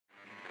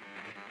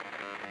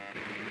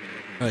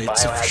Alright,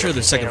 so for sure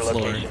the second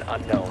floor. I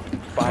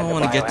don't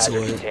want to get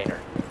to it.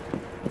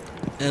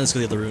 Yeah, let's go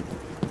the other route.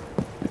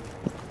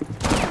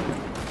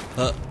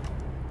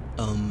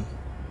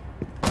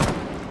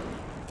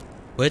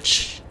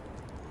 Which?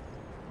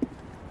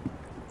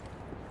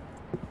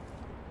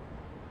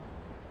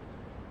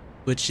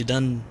 Which you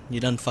done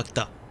fucked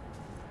up.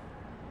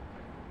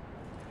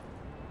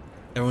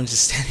 Everyone's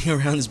just standing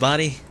around his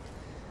body.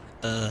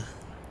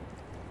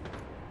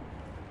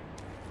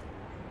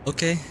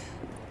 Okay.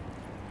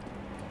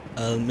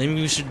 Maybe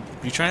we should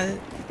retry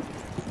it?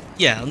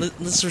 Yeah,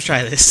 let's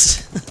retry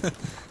this.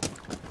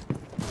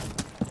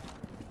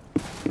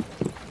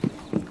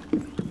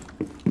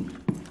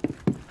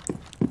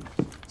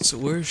 So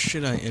where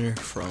should I enter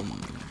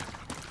from?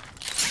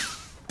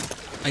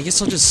 I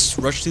guess I'll just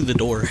rush through the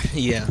door.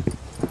 Yeah.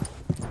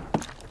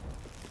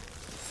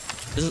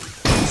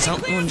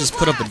 Someone just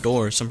put up a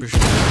door, so I'm pretty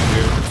sure it's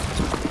weird.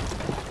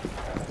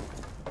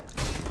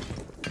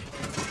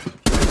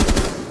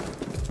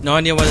 No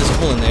idea why there's a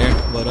hole in there,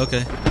 but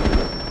okay.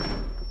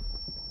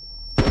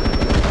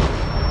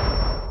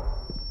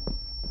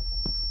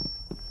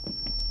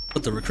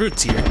 But the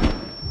recruit's here.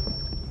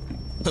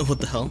 What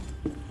the hell?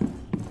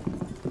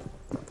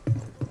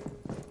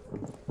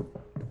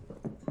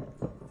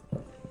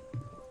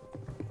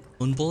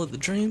 One bullet the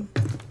dream?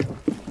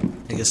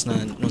 I guess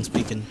not, no one's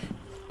speaking.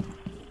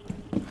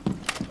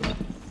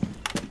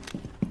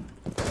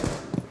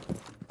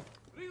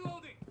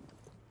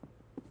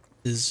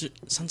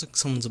 Sounds like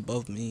someone's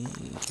above me.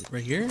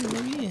 Right here,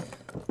 maybe?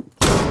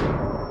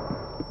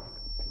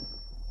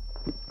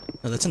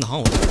 Oh, that's in the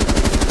hallway.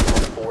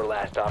 4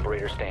 last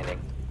operator standing.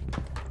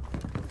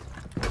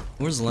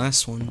 Where's the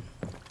last one?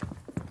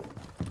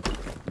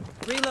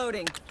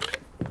 Reloading.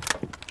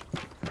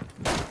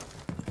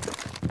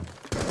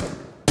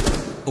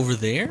 Over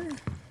there?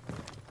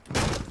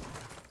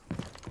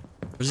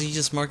 Or is he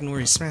just marking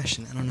where he's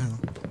smashing? I don't know.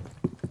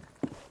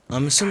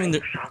 I'm assuming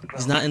that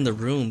he's not in the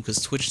room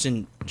because Twitch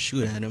didn't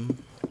shoot at him.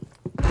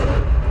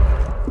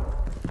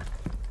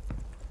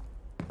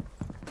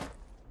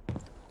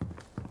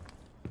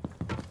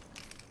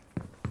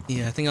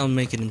 Yeah, I think I'll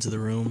make it into the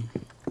room.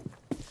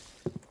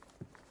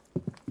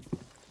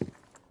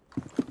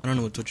 I don't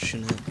know what Twitch is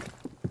shooting at.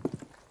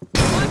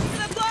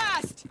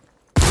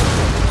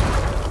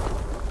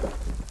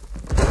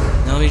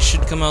 Now he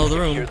should come out of the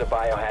room. Secure the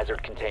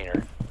biohazard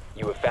container.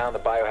 You have found the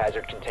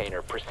biohazard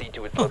container. Proceed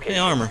to its location. Hey,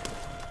 armor.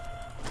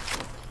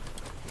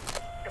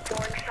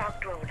 Deploying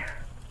shock drone.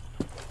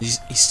 He's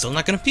still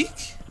not gonna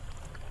peek?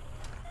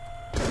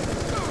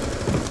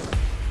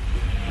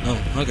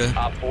 Oh, okay.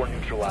 Op 4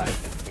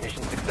 neutralized.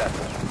 Mission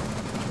successful.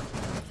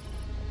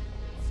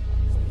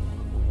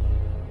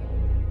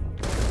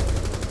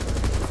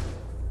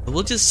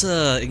 We'll just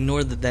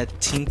ignore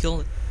that team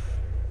kill.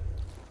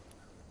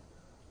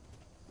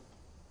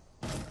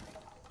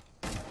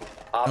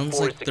 Sounds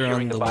like they're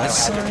on the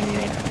west side.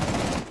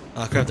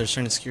 Oh crap, they're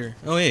starting to secure.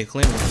 Oh hey,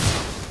 claim.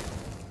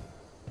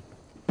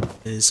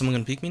 Is someone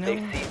gonna peek me now? I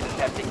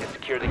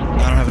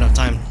don't have enough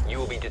time. You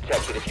will be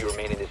detected if you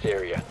remain in this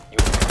area. You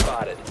will be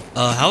spotted.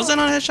 How is that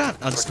not a headshot?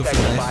 I'll just go for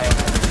the knife.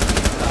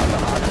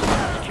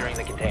 Securing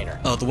the container.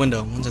 Oh, the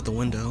window. One's at the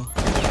window.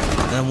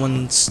 That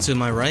one's to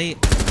my right.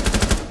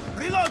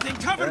 Reloading,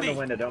 cover me. In the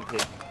window, don't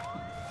peek.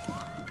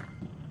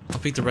 I'll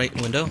peek the right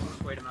window.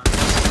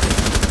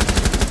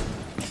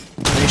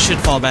 They should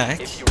fall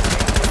back. If you remain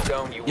in the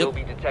zone, you will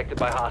be detected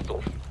by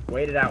hostiles.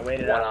 Wait it out, wait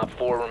it out. 1 op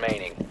 4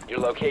 remaining. Your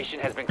location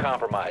has been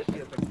compromised.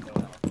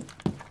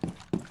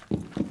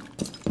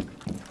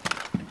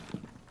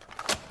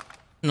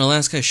 And the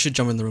last guy should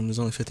jump in the room. There's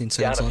only 15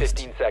 seconds Down to left.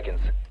 15 seconds.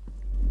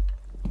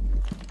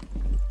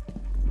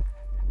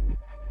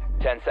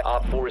 10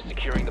 Op 4 is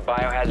securing the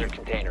biohazard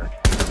container.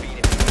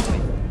 Proceed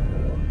immediately.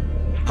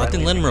 I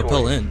didn't let him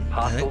rappel in.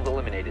 Hostiles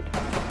eliminated.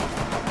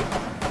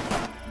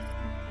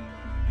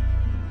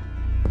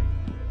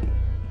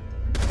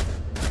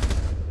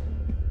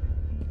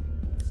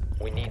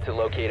 We need to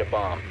locate a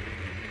bomb.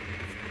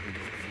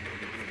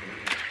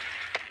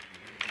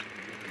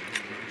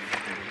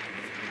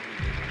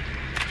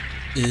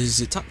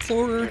 Is it top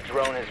floor? Your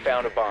drone has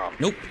found a bomb.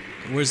 Nope.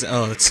 Where's it?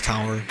 Oh, it's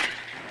tower.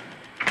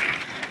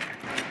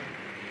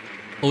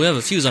 Well, we have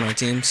a fuse on our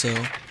team, so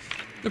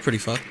they're pretty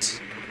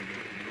fucked.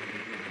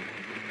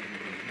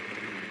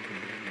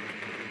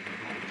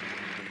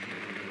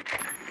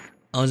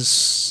 I'll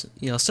just,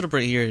 I'll set up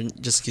right here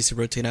just in case they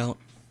rotate out.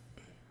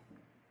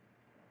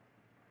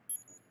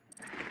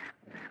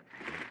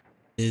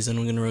 Is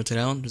anyone gonna rotate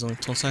out? There's only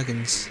 12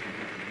 seconds.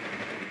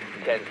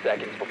 10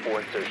 seconds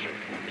before insertion.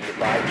 Be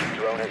advised your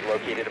drone has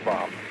located a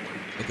bomb.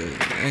 Okay.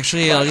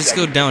 Actually, I'll just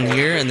go down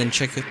here and then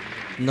check if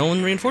no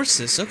one reinforces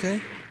this.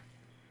 Okay.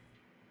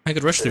 I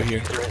could rush through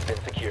here. The diffuser has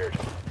been secured.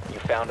 You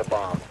found a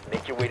bomb.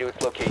 Make your way to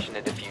its location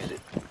and defuse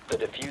it. The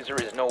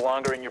diffuser is no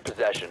longer in your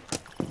possession.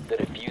 The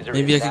diffuser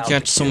Maybe I is could now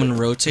catch secured. someone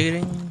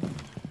rotating?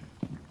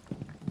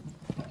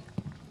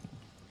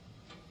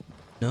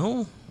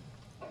 No?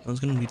 I was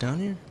gonna be down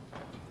here?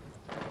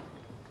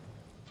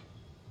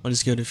 I'll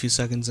just give it a few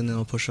seconds and then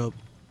I'll push up.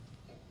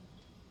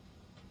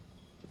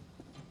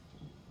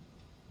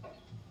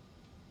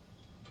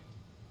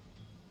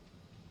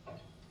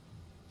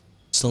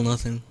 Still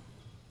nothing.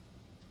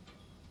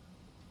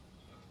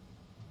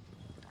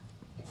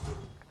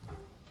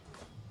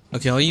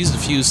 Okay, I'll use the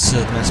fuse to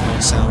mask my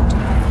sound.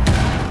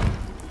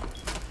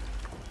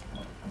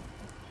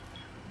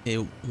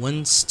 Okay,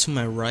 one's to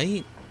my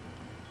right.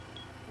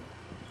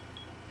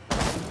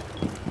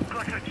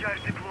 Cluster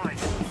charge deployed.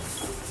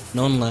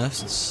 No one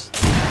left.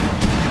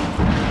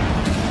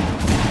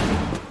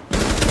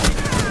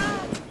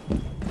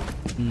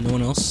 No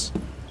one else.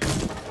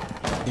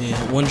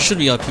 Yeah, one should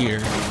be up here.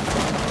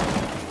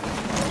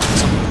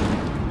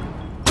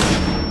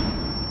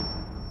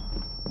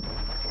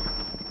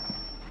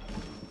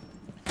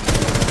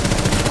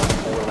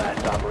 Four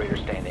last operator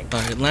standing.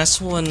 Alright,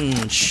 last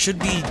one should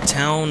be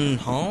Town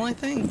Hall, I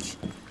think?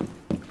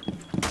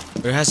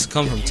 Or it has to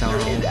come from Town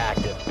Diffuser is Hall.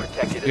 active.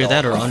 Protected at Either all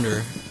that or costs.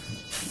 under.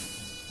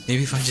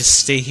 Maybe if I just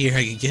stay here,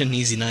 I could get an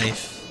easy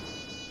knife.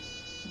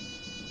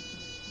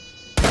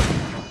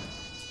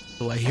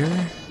 Do I hear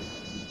her?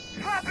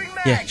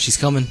 Yeah, she's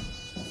coming.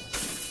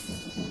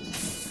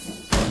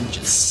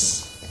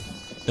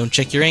 Just don't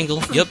check your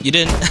angle. Yep, you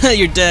didn't.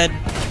 You're dead.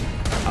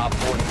 Op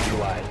 4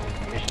 neutralized.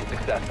 Mission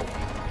successful.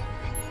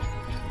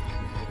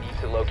 We need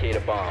to locate a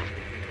bomb.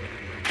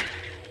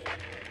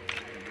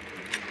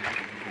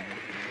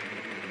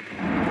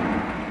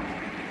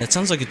 That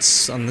sounds like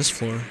it's on this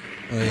floor.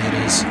 Oh yeah,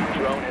 it is.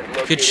 Drone has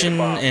located Kitchen a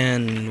bomb.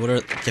 and what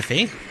are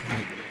cafe?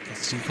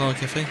 Guess you call it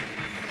cafe.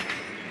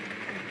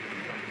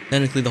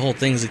 Technically, the whole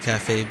thing's a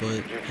cafe, but Your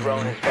I don't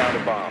drone know. has found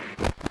a bomb.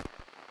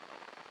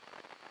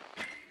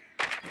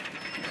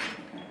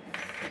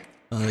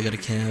 They got a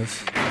cav.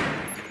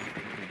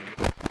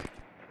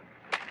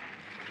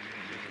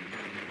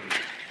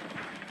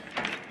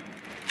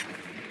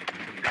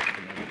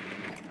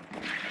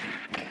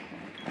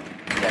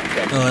 10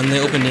 seconds. Oh, and they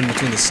opened in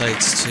between the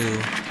sites too.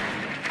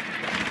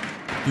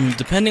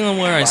 Depending on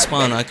where I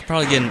spawn, I could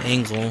probably get an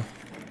angle.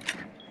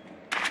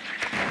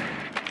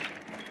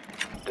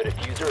 The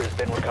diffuser has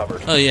been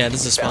recovered. Oh yeah,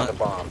 this is a Found a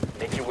spot. bomb.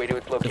 Make your way to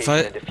its location I-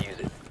 and defuse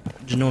it.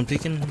 Did no one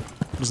peeking?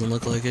 Doesn't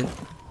look like it.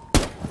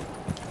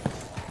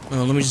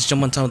 Let me just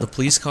jump on top of the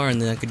police car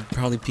and then I could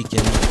probably peek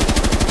in.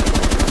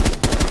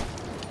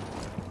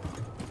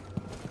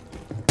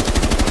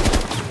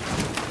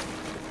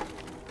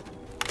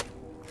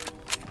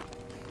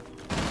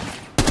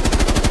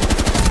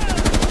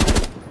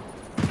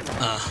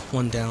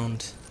 One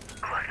downed.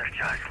 Cluster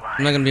charge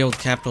I'm not gonna be able to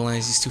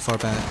capitalize, he's too far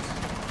back.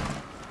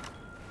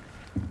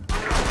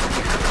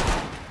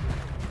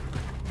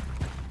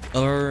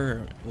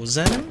 Or was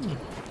that him?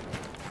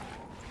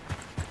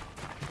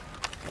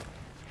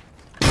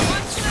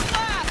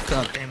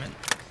 God damn it.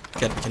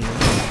 Gotta kill me.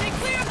 Stay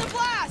clear of the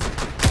blast!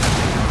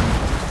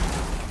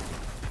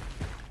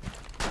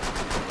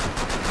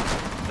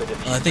 The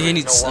diffuser I think he is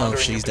needs- no oh, longer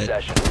in she's your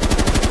dead. possession.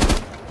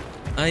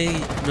 I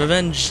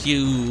revenge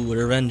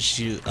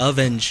you,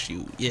 avenge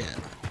you. Yeah,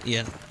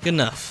 yeah, good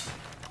enough.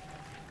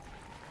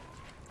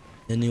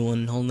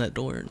 Anyone holding that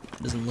door?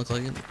 Doesn't look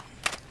like it.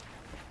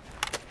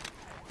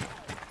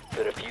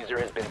 The diffuser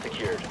has been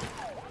secured.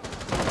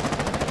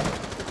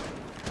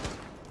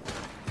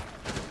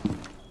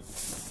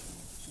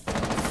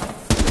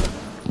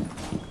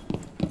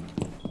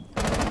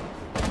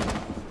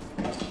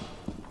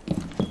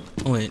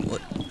 Oh wait,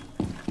 what?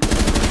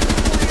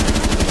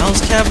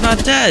 How's Cav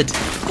not dead?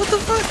 What the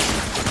fuck?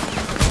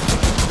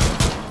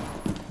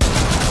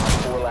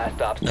 Four last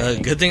stops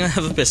standing. Good thing I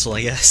have a pistol,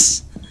 I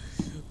guess.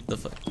 The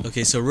fuck?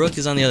 Okay, so Rook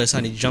is on the other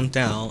side. He jumped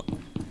out.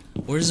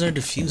 Where's our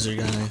diffuser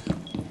guy?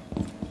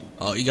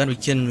 Oh, you gotta be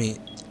kidding me.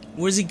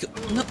 Where's he go?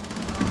 No.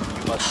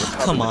 You must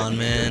recover Come the on, diffuser.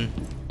 man.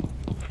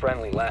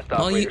 Friendly last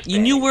Oh, operator you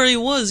knew where he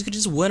was. You could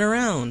just went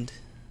around.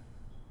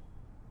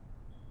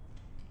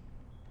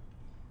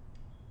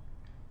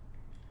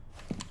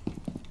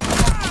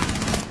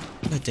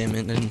 God damn it,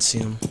 I didn't see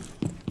him.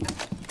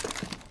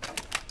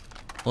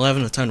 Well, I have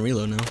enough time to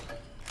reload now.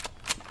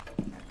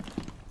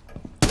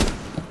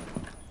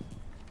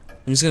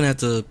 I'm just gonna have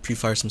to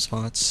pre-fire some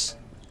spots.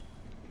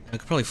 I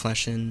could probably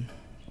flash in.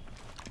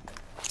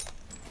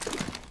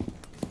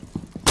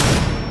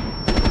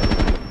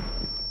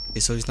 Okay,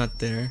 so he's not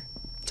there.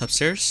 It's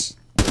upstairs?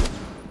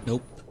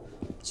 Nope.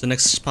 So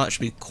next spot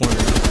should be corner.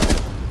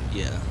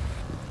 Yeah.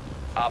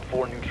 Op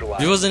 4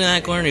 neutralized. If he wasn't in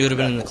that corner, he would have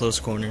been in the close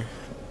corner.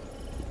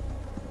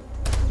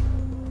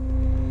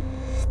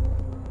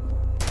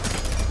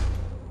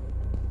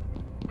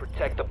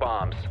 Protect the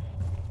bombs.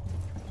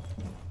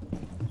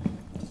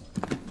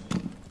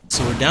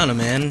 So we're down a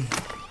man.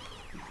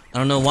 I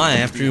don't know why,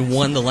 after we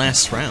won the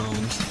last round.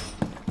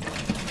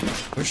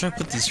 Where should I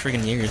put these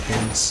friggin' Jaeger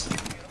things?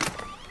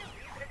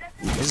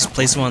 I'll just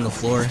place them on the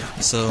floor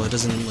so it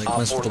doesn't like Op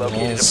mess 4 with the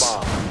located a walls.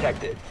 bomb.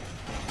 Protect it.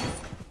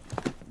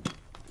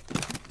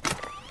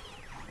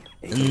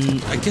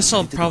 And I guess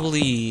I'll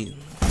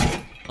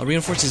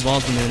reinforce these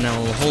walls and then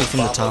I'll hold it from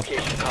the Bomb top.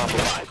 location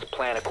compromised.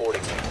 Plan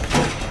accordingly.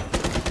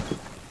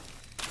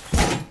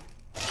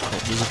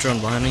 Oh, there's a drone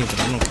behind me, but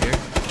I don't care.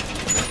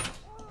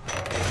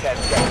 10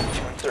 seconds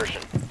to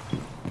insertion.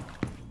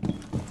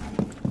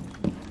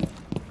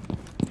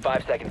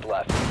 5 seconds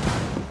left.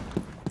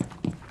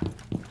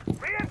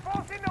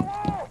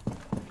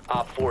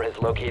 Op 4 has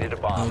located a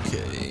bomb.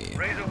 Okay.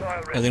 Razor wire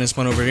Are they ready. gonna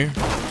spawn over here?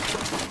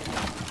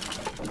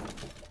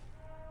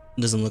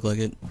 Doesn't look like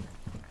it.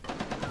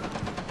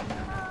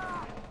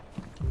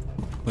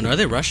 When are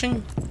they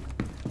rushing?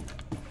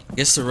 I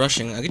guess they're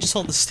rushing. I could just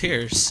hold the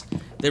stairs.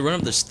 They run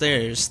up the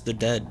stairs, they're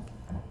dead.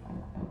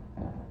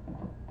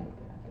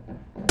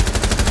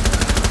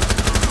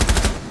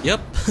 Yep.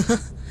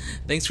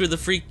 Thanks for the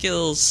free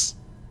kills.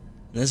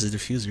 There's a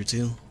diffuser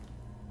too.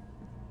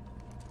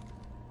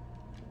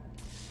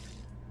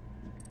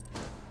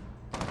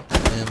 I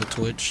have a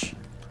Twitch.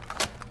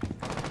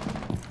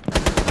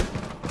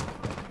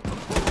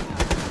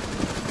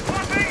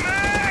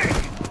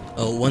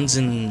 Oh, one's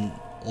in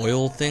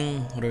oil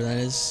thing, whatever that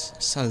is.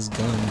 It's not his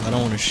gun. I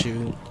don't want to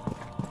shoot.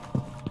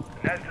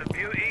 That's the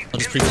beauty. I'll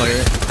just pre-fire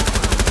it.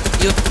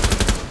 Yep.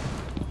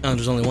 Oh,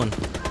 there's only one.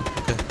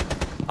 Okay.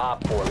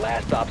 Op 4,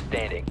 last stop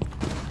standing.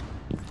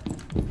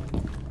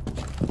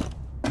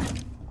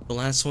 The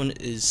last one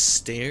is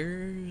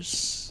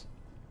stairs.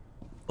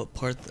 What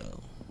part though?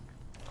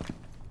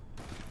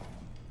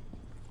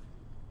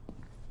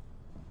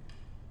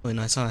 Wait,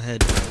 no, I saw a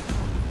head.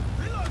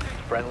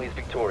 Friendly's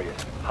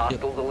victorious.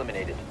 Hostiles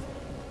eliminated.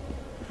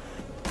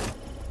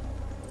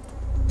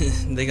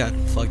 They got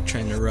fucked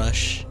trying to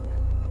rush.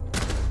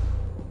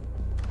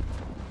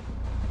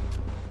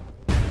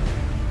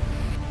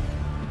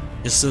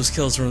 Just those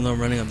kills from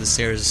them running up the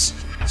stairs,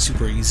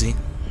 super easy.